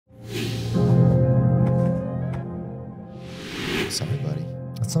Sorry, buddy.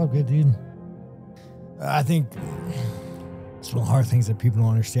 That's all good, dude. I think it's one of the hard things that people don't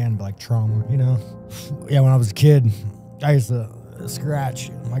understand, like trauma, you know? Yeah, when I was a kid, I used to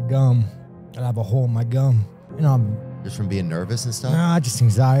scratch my gum, and I have a hole in my gum. You know, Just from being nervous and stuff? nah, just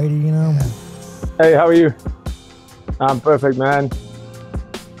anxiety, you know? Yeah. Hey, how are you? I'm perfect, man.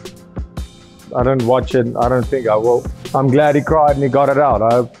 I don't watch it. I don't think I will. I'm glad he cried and he got it out. I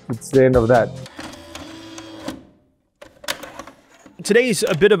hope it's the end of that. Today's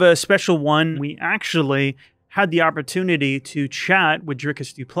a bit of a special one. We actually had the opportunity to chat with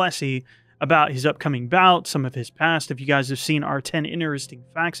Dricus Du Plessus about his upcoming bout, some of his past. If you guys have seen our 10 interesting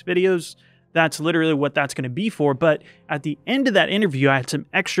facts videos, that's literally what that's going to be for. But at the end of that interview, I had some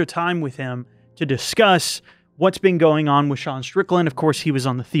extra time with him to discuss what's been going on with Sean Strickland. Of course, he was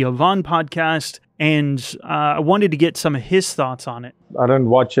on the Theo podcast, and I wanted to get some of his thoughts on it. I don't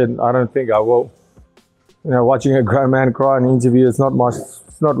watch it. I don't think I will. You know, watching a grown man cry in an interview, it's not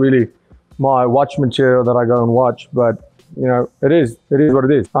really my watch material that I go and watch, but you know, it is what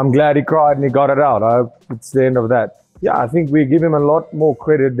it is. I'm glad he cried and he got it out. I hope it's the end of that. Yeah, I think we give him a lot more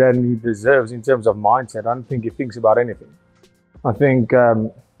credit than he deserves in terms of mindset. I don't think he thinks about anything. I think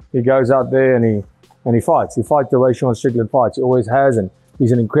he goes out there and he fights. He fights the way Sean Strickland fights. He always has, and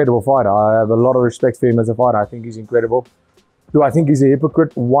he's an incredible fighter. I have a lot of respect for him as a fighter. I think he's incredible. Do I think he's a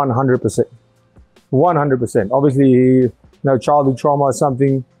hypocrite? 100%. 100%. Obviously, childhood trauma is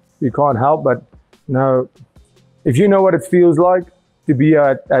something you can't help, but if you know what it feels like to be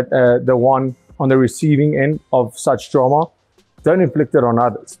at the one on the receiving end of such trauma, don't inflict it on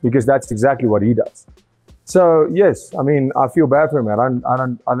others, because that's exactly what he does. So yes, I mean, I feel bad for him, man.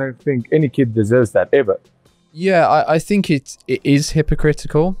 I don't think any kid deserves that ever. Yeah, I think it is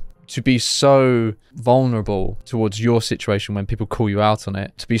hypocritical to be so vulnerable towards your situation when people call you out on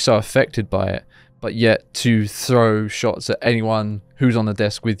it, to be so affected by it, but yet to throw shots at anyone who's on the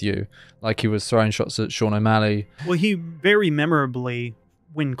desk with you, like he was throwing shots at Sean O'Malley. Well, he very memorably,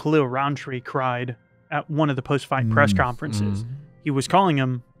 when Khalil Roundtree cried at one of the post-fight press conferences, he was calling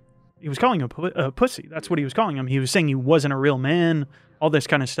him a pussy. That's what he was calling him. He was saying he wasn't a real man, all this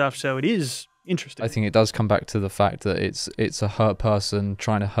kind of stuff. So it is interesting. I think it does come back to the fact that it's a hurt person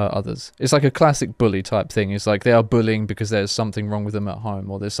trying to hurt others. It's like a classic bully type thing. It's like they are bullying because there's something wrong with them at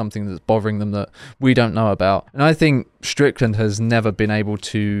home, or there's something that's bothering them that we don't know about. And I think Strickland has never been able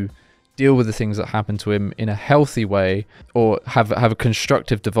to deal with the things that happen to him in a healthy way, or have a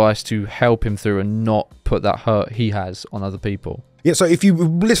constructive device to help him through and not put that hurt he has on other people. Yeah, so if you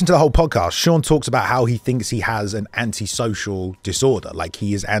listen to the whole podcast, Sean talks about how he thinks he has an antisocial disorder. Like,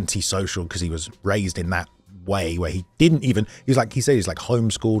 he is antisocial because he was raised in that way where he said he's like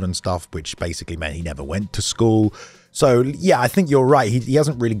homeschooled and stuff, which basically meant he never went to school. So yeah, I think you're right. He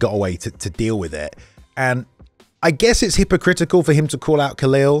hasn't really got a way to deal with it. And I guess it's hypocritical for him to call out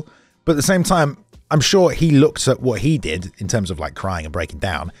Khalil, but at the same time, I'm sure he looks at what he did in terms of like crying and breaking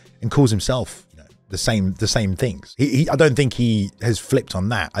down and calls himself the same things. I don't think he has flipped on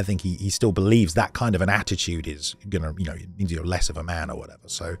that. I think he still believes that kind of an attitude is gonna, means you're less of a man or whatever.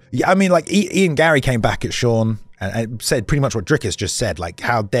 So yeah, I mean, like Ian Gary came back at Sean and said pretty much what Dricus just said, like,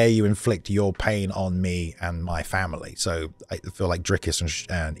 how dare you inflict your pain on me and my family. So I feel like Dricus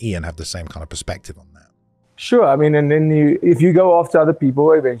and Ian have the same kind of perspective on that. Sure, I mean, and then if you go after other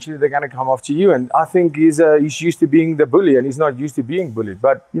people, eventually they're going to come after you. And I think he's used to being the bully, and he's not used to being bullied.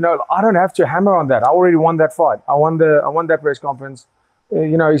 But I don't have to hammer on that. I already won that fight. I won that press conference.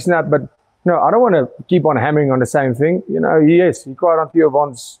 He snapped, but I don't want to keep on hammering on the same thing. He cried on Theo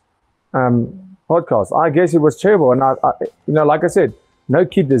Von's podcast. I guess it was terrible, and I like I said, no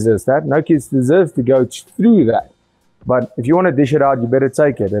kid deserves that. No kid deserves to go through that. But if you want to dish it out, you better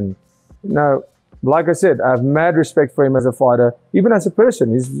take it. And like I said, I have mad respect for him as a fighter, even as a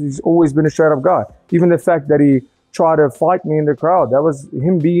person. He's always been a straight-up guy. Even the fact that he tried to fight me in the crowd, that was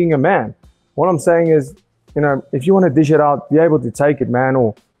him being a man. What I'm saying is, if you want to dish it out, be able to take it, man,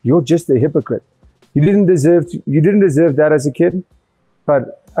 or you're just a hypocrite. You didn't deserve that as a kid,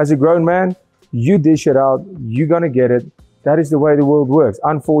 but as a grown man, you dish it out, you're going to get it. That is the way the world works,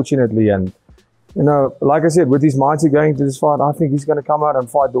 unfortunately. And, like I said, with his mindset going into this fight, I think he's going to come out and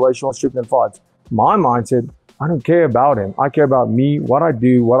fight the way Sean Strickland fights. My mindset, I don't care about him. I care about me, what I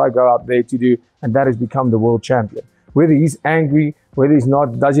do, what I go out there to do, and that has become the world champion. Whether he's angry, whether he's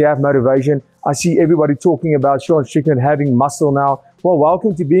not, does he have motivation? I see everybody talking about Sean Strickland having muscle now. Well,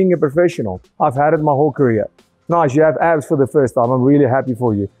 welcome to being a professional. I've had it my whole career. Nice, you have abs for the first time. I'm really happy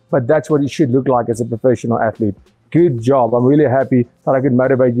for you. But that's what it should look like as a professional athlete. Good job. I'm really happy that I could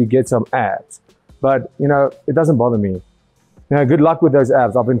motivate you to get some abs. But, it doesn't bother me. Good luck with those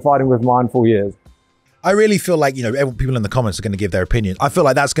abs. I've been fighting with mine for years. I really feel like, you know, people in the comments are going to give their opinion. I feel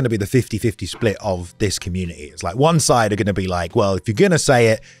like that's going to be the 50-50 split of this community. It's like one side are going to be like, well, if you're going to say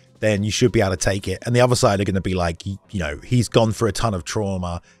it, then you should be able to take it. And the other side are going to be like, you know, he's gone through a ton of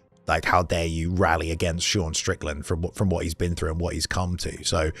trauma. Like, how dare you rally against Sean Strickland from what he's been through and what he's come to.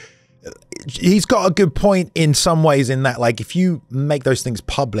 So he's got a good point in some ways in that, like, if you make those things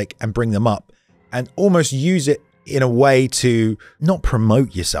public and bring them up and almost use it in a way to not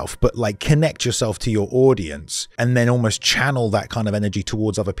promote yourself, but like connect yourself to your audience and then almost channel that kind of energy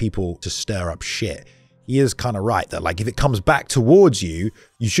towards other people to stir up shit. He is kind of right that, like, if it comes back towards you,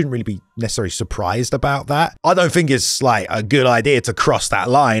 you shouldn't really be necessarily surprised about that. I don't think it's like a good idea to cross that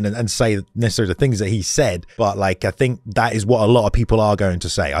line and say necessarily the things that he said. But like, I think that is what a lot of people are going to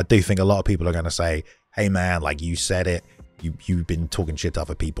say. I do think a lot of people are going to say, hey man, like, you said it, you've been talking shit to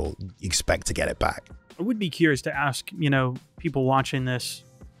other people, expect to get it back. I would be curious to ask, you know, people watching this,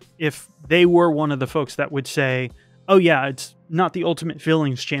 if they were one of the folks that would say, oh yeah, it's not the Ultimate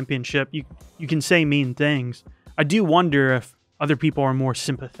Feelings Championship. You can say mean things. I do wonder if other people are more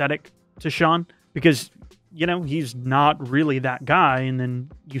sympathetic to Sean because, you know, he's not really that guy. And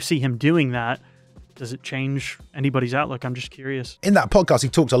then you see him doing that. Does it change anybody's outlook? I'm just curious. In that podcast, he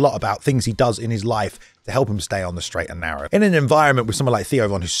talks a lot about things he does in his life to help him stay on the straight and narrow. In an environment with someone like Theo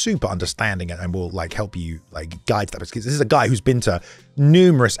who's super understanding and will like help you like guide that. Because this is a guy who's been to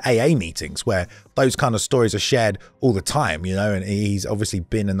numerous AA meetings where those kind of stories are shared all the time, you know, and he's obviously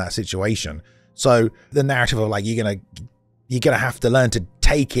been in that situation. So the narrative of like, you're gonna have to learn to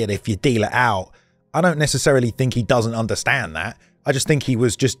take it if you deal it out. I don't necessarily think he doesn't understand that. I just think he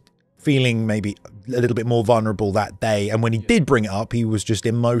was just feeling maybe a little bit more vulnerable that day, and when he did bring it up, he was just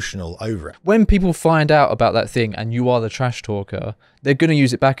emotional over it. When people find out about that thing and you are the trash talker, they're going to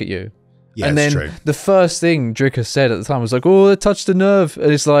use it back at you. Yeah, and then true. The first thing Dricus said at the time was like, oh, it touched a nerve.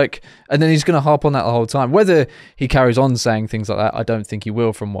 And it's like, and then he's going to harp on that the whole time. Whether he carries on saying things like that, I don't think he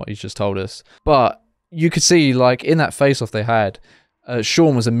will from what he's just told us. But you could see, like, in that face-off they had,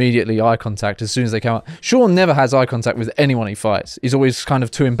 Sean was immediately eye contact as soon as they came out. Sean never has eye contact with anyone he fights. He's always kind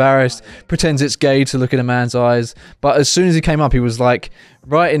of too embarrassed, pretends it's gay to look in a man's eyes. But as soon as he came up, he was like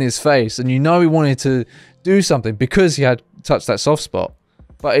right in his face. And you know he wanted to do something because he had touched that soft spot.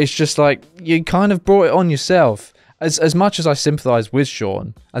 But it's just like, you kind of brought it on yourself. As much as I sympathize with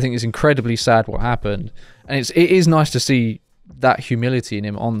Sean, I think it's incredibly sad what happened. And it is nice to see that humility in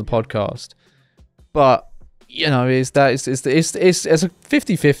him on the podcast. But you know, it's a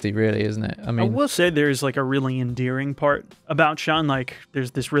 50-50 really, isn't it? I mean, I will say there's like a really endearing part about Sean. Like,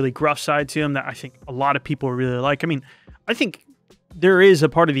 there's this really gruff side to him that I think a lot of people really like. I mean, I think there is a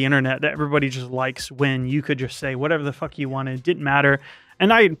part of the internet that everybody just likes when you could just say whatever the fuck you wanted. It didn't matter.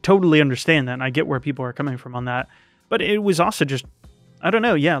 And I totally understand that. And I get where people are coming from on that. But it was also just, I don't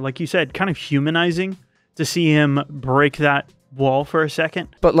know. Yeah, like you said, kind of humanizing to see him break that wall for a second.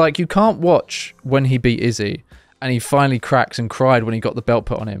 But like, you can't watch when he beat Izzy and he finally cracks and cried when he got the belt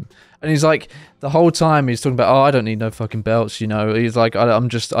put on him, and he's like, the whole time he's talking about, oh, I don't need no fucking belts, you know. He's like, I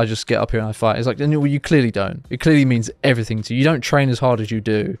just get up here and I fight. It's like, well, you clearly don't. It clearly means everything to you. You don't train as hard as you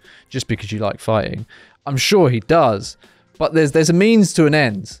do just because you like fighting. I'm sure he does, but there's a means to an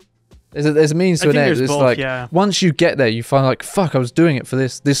end. There's a means to an end. It's both, like, yeah. Once you get there, you find like, fuck, I was doing it for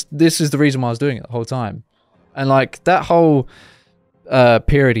this. This is the reason why I was doing it the whole time. And like, that whole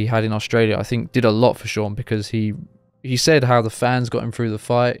period he had in Australia, I think did a lot for Sean, because he said how the fans got him through the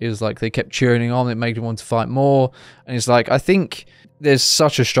fight. It was like they kept cheering him on. It made him want to fight more. And it's like, I think there's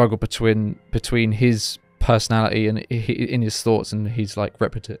such a struggle between his personality and in his thoughts and his like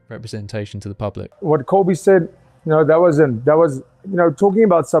representation to the public. What Colby said, you know, that was, you know, talking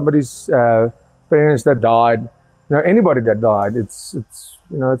about somebody's parents that died, you know, anybody that died, it's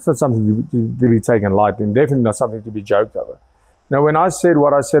you know, it's not something to be taken lightly, and definitely not something to be joked over. Now, when I said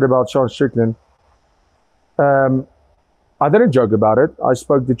what I said about Sean Strickland, I didn't joke about it. I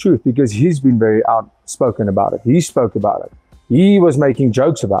spoke the truth, because he's been very outspoken about it. He spoke about it. He was making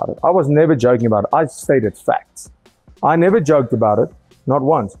jokes about it. I was never joking about it. I stated facts. I never joked about it, not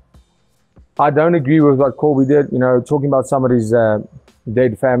once. I don't agree with what Colby did. You know, talking about somebody's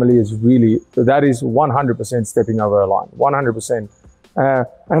dead family is really, that is 100% stepping over a line, 100%.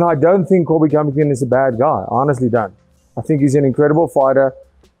 And I don't think Colby Covington is a bad guy. I honestly don't. I think he's an incredible fighter.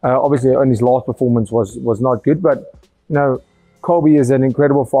 Obviously, on his last performance was not good, but you know, Colby is an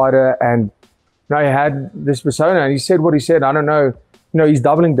incredible fighter, and you know, he had this persona, and he said what he said. I don't know, you know, he's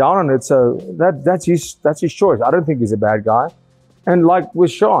doubling down on it, so that's his choice. I don't think he's a bad guy. And like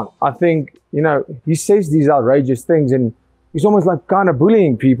with Sean, I think, you know, he says these outrageous things, and he's almost like kind of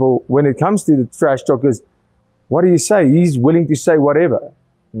bullying people when it comes to the trash talkers. What do you say? He's willing to say whatever.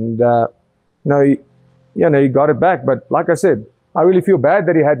 And, you know, you know, he got it back. But like I said, I really feel bad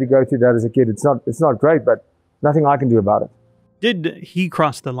that he had to go through that as a kid. It's not great, but nothing I can do about it. Did he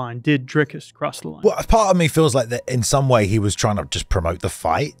cross the line? Did Dricus cross the line? Well, part of me feels like that in some way he was trying to just promote the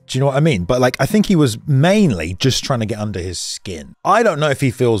fight. Do you know what I mean? But like, I think he was mainly just trying to get under his skin. I don't know if he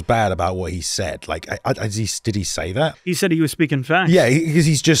feels bad about what he said. Like, did he say that? He said he was speaking facts. Yeah, because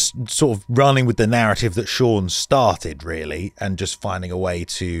he's just sort of running with the narrative that Sean started, really, and just finding a way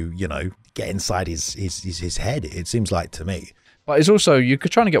to, you know, get inside his head. It seems like to me. But it's also, you're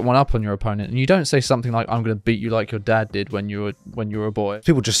trying to get one up on your opponent, and you don't say something like, I'm going to beat you like your dad did when you were a boy.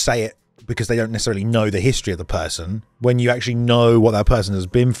 People just say it because they don't necessarily know the history of the person. When you actually know what that person has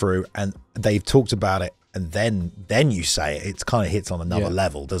been through and they've talked about it, and then you say it, it kind of hits on another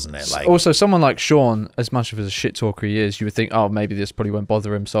level, doesn't it? Like, also, someone like Sean, as much of a shit talker he is, you would think, oh, maybe this probably won't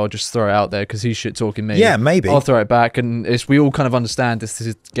bother him, so I'll just throw it out there because he's shit talking me. Yeah, maybe. I'll throw it back, and we all kind of understand this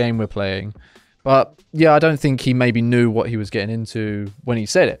is the game we're playing. But yeah, I don't think he maybe knew what he was getting into when he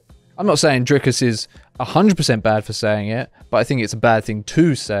said it. I'm not saying Dricus is 100% bad for saying it, but I think it's a bad thing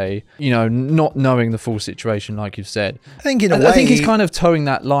to say, you know, not knowing the full situation, like you've said. I think in a way, I think he's kind of towing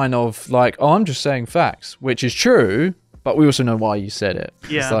that line of like, oh, I'm just saying facts, which is true, but we also know why you said it.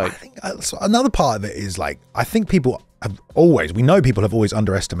 Yeah. It's like, I think another part of it is like, I think people have always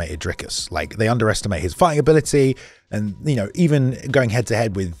underestimated Dricus. Like, they underestimate his fighting ability, and, you know, even going head to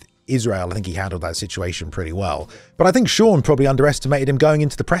head with Israel, I think he handled that situation pretty well. But I think Sean probably underestimated him going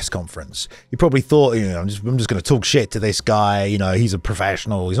into the press conference. He probably thought, you know, I'm just going to talk shit to this guy. You know, he's a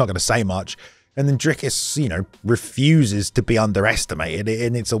professional. He's not going to say much. And then Dricus, you know, refuses to be underestimated.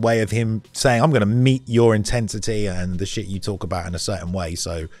 And it's a way of him saying, I'm going to meet your intensity and the shit you talk about in a certain way.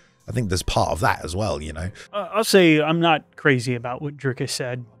 So I think there's part of that as well, you know. I'll say I'm not crazy about what Dricus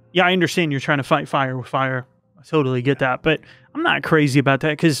said. Yeah, I understand you're trying to fight fire with fire. I totally get that, but I'm not crazy about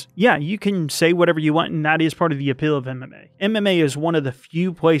that because, yeah, you can say whatever you want, and that is part of the appeal of MMA. MMA is one of the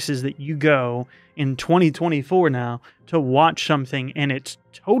few places that you go in 2024 now to watch something, and it's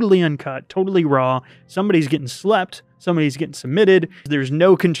totally uncut, totally raw. Somebody's getting slept, somebody's getting submitted. There's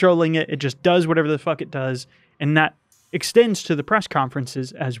no controlling it. It just does whatever the fuck it does, and that extends to the press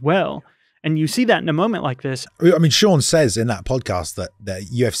conferences as well. And you see that in a moment like this. I mean, Sean says in that podcast that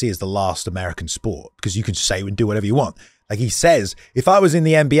UFC is the last American sport because you can say and do whatever you want. Like, he says, if I was in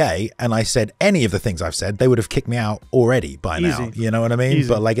the NBA and I said any of the things I've said, they would have kicked me out already by now. You know what I mean? Easy.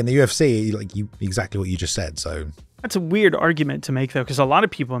 But like in the UFC, like exactly what you just said. So that's a weird argument to make, though, because a lot of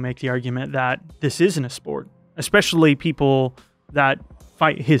people make the argument that this isn't a sport, especially people that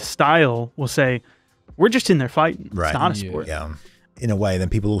fight his style will say, we're just in there fighting. Right. It's not a sport. Yeah. In a way, then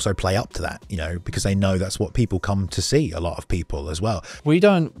people also play up to that, you know, because they know that's what people come to see, a lot of people as well. We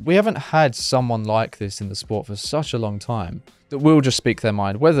haven't had someone like this in the sport for such a long time that will just speak their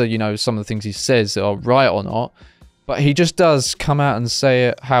mind, whether, you know, some of the things he says are right or not, but he just does come out and say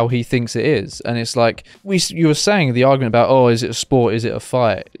it how he thinks it is. And it's like, you were saying the argument about, oh, is it a sport? Is it a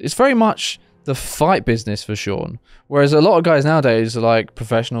fight? It's very much the fight business for Sean. Whereas a lot of guys nowadays are like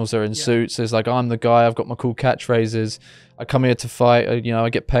professionals, they're in suits. It's like, I'm the guy, I've got my cool catchphrases. I come here to fight, you know, I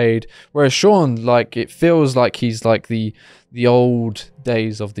get paid. Whereas Sean, like, it feels like he's like the old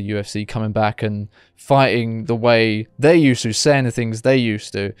days of the UFC coming back and fighting the way they used to, saying the things they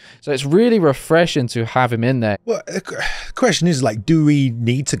used to. So it's really refreshing to have him in there. Well, the question is, like, do we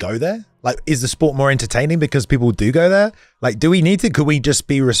need to go there? Like, is the sport more entertaining because people do go there? Like, do we need to? Could we just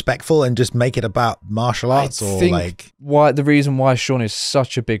be respectful and just make it about martial arts? I think the reason why Sean is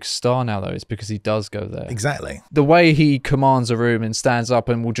such a big star now, though, is because he does go there. Exactly. The way he commands a room and stands up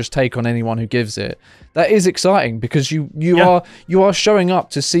and will just take on anyone who gives it, that is exciting because you are showing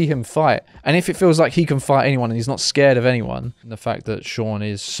up to see him fight. And if it feels like he can fight anyone and he's not scared of anyone, and the fact that Sean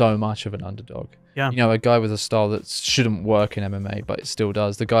is so much of an underdog. Yeah. You know, a guy with a style that shouldn't work in MMA, but it still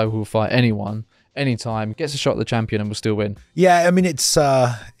does. The guy who will fight anyone, anytime, gets a shot at the champion and will still win. Yeah, I mean, it's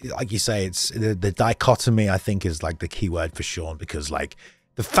like you say, it's the dichotomy, I think, is like the key word for Sean, because like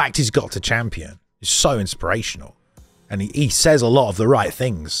the fact he's got to champion is so inspirational. And he says a lot of the right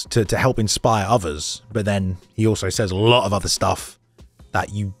things to help inspire others, but then he also says a lot of other stuff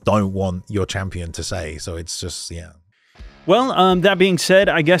that you don't want your champion to say. So it's just, yeah. Well, that being said,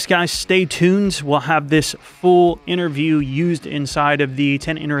 I guess, guys, stay tuned. We'll have this full interview used inside of the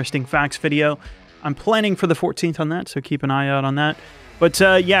 10 Interesting Facts video. I'm planning for the 14th on that, so keep an eye out on that. But,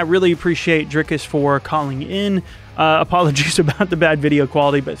 yeah, really appreciate Dricus for calling in. Apologies about the bad video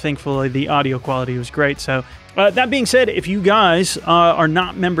quality, but thankfully the audio quality was great. So, that being said, if you guys are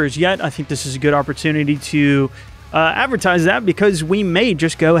not members yet, I think this is a good opportunity to advertise that, because we may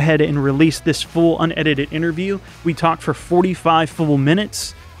just go ahead and release this full unedited interview. We talked for 45 full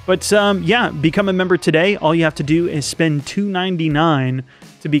minutes. But yeah, become a member today. All you have to do is spend $2.99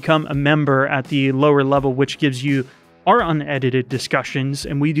 to become a member at the lower level, which gives you our unedited discussions,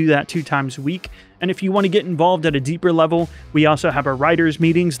 and we do that 2 times a week. And if you want to get involved at a deeper level, we also have our writers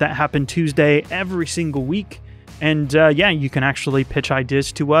meetings that happen Tuesday every single week. And yeah, you can actually pitch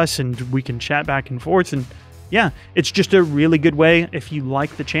ideas to us, and we can chat back and forth. And yeah, it's just a really good way, if you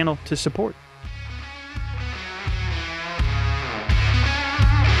like the channel, to support.